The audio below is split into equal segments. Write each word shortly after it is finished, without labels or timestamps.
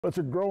It's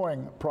a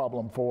growing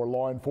problem for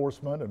law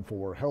enforcement and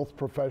for health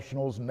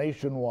professionals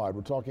nationwide.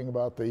 We're talking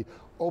about the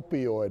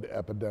opioid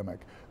epidemic,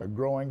 a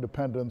growing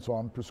dependence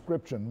on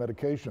prescription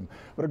medication.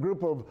 But a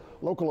group of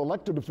local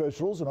elected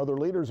officials and other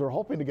leaders are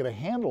hoping to get a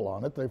handle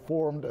on it. They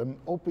formed an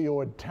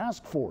opioid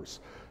task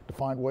force to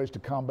find ways to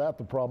combat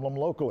the problem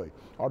locally.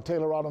 Our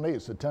Taylor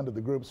Adonis attended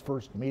the group's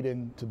first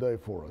meeting today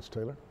for us.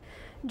 Taylor?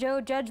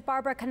 Joe, Judge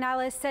Barbara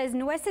Canales says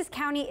Nueces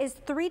County is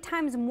 3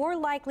 times more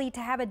likely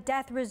to have a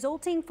death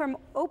resulting from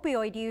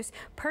opioid use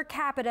per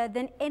capita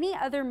than any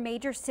other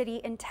major city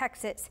in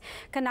Texas.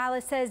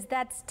 Canales says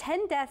that's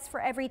 10 deaths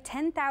for every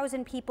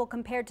 10,000 people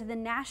compared to the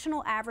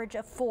national average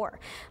of 4.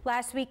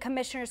 Last week,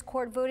 Commissioners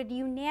Court voted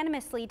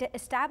unanimously to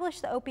establish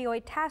the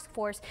opioid task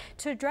force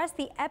to address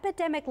the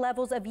epidemic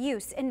levels of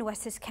use in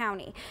Nueces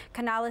County.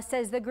 Canales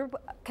says the group,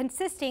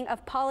 consisting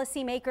of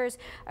policymakers,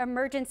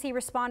 emergency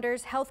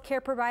responders,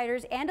 healthcare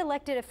providers, and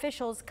elected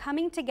officials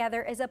coming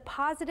together is a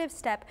positive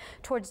step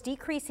towards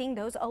decreasing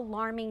those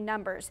alarming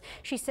numbers.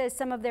 She says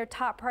some of their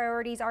top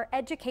priorities are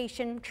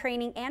education,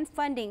 training, and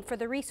funding for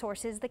the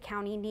resources the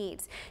county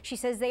needs. She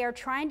says they are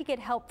trying to get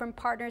help from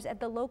partners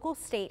at the local,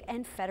 state,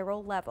 and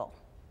federal level.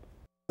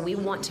 We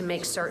want to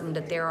make certain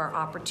that there are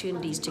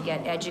opportunities to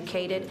get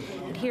educated.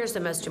 And here's the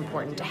most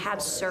important, to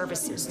have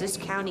services. This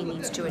county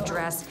needs to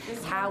address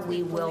how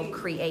we will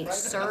create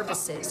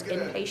services,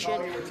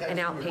 inpatient and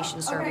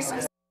outpatient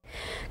services.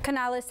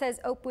 Canales says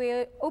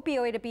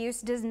opioid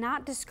abuse does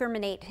not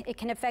discriminate. It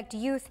can affect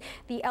youth,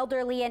 the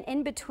elderly, and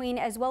in between,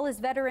 as well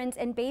as veterans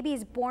and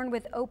babies born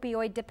with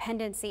opioid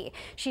dependency.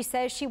 She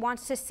says she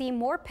wants to see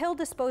more pill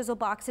disposal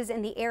boxes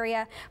in the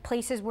area,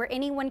 places where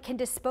anyone can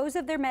dispose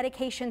of their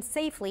medication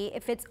safely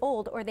if it's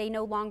old or they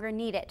no longer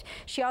need it.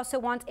 She also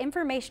wants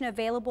information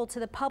available to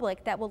the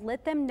public that will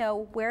let them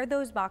know where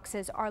those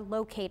boxes are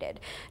located.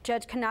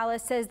 Judge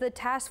Canales says the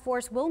task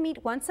force will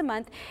meet once a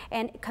month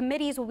and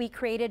committees will be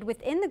created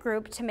within the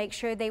group to make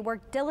sure they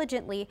work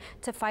diligently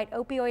to fight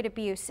opioid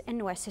abuse in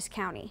Nueces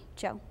County.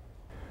 Joe.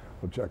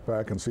 We'll check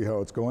back and see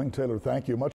how it's going. Taylor, thank you much.